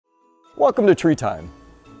Welcome to Tree Time.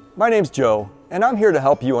 My name's Joe, and I'm here to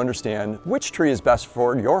help you understand which tree is best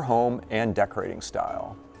for your home and decorating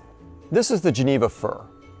style. This is the Geneva Fir.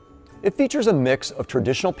 It features a mix of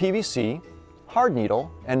traditional PVC, hard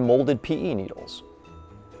needle, and molded PE needles.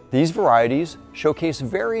 These varieties showcase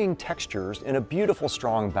varying textures in a beautiful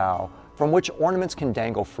strong bough from which ornaments can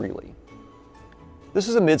dangle freely. This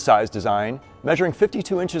is a mid-size design measuring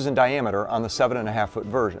 52 inches in diameter on the 7.5-foot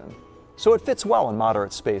version, so it fits well in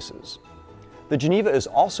moderate spaces. The Geneva is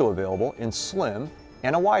also available in slim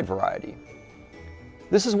and a wide variety.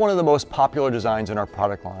 This is one of the most popular designs in our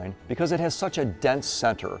product line because it has such a dense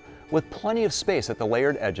center with plenty of space at the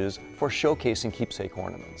layered edges for showcasing keepsake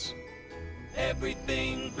ornaments.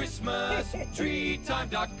 Everything Christmas,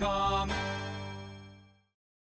 treetime.com.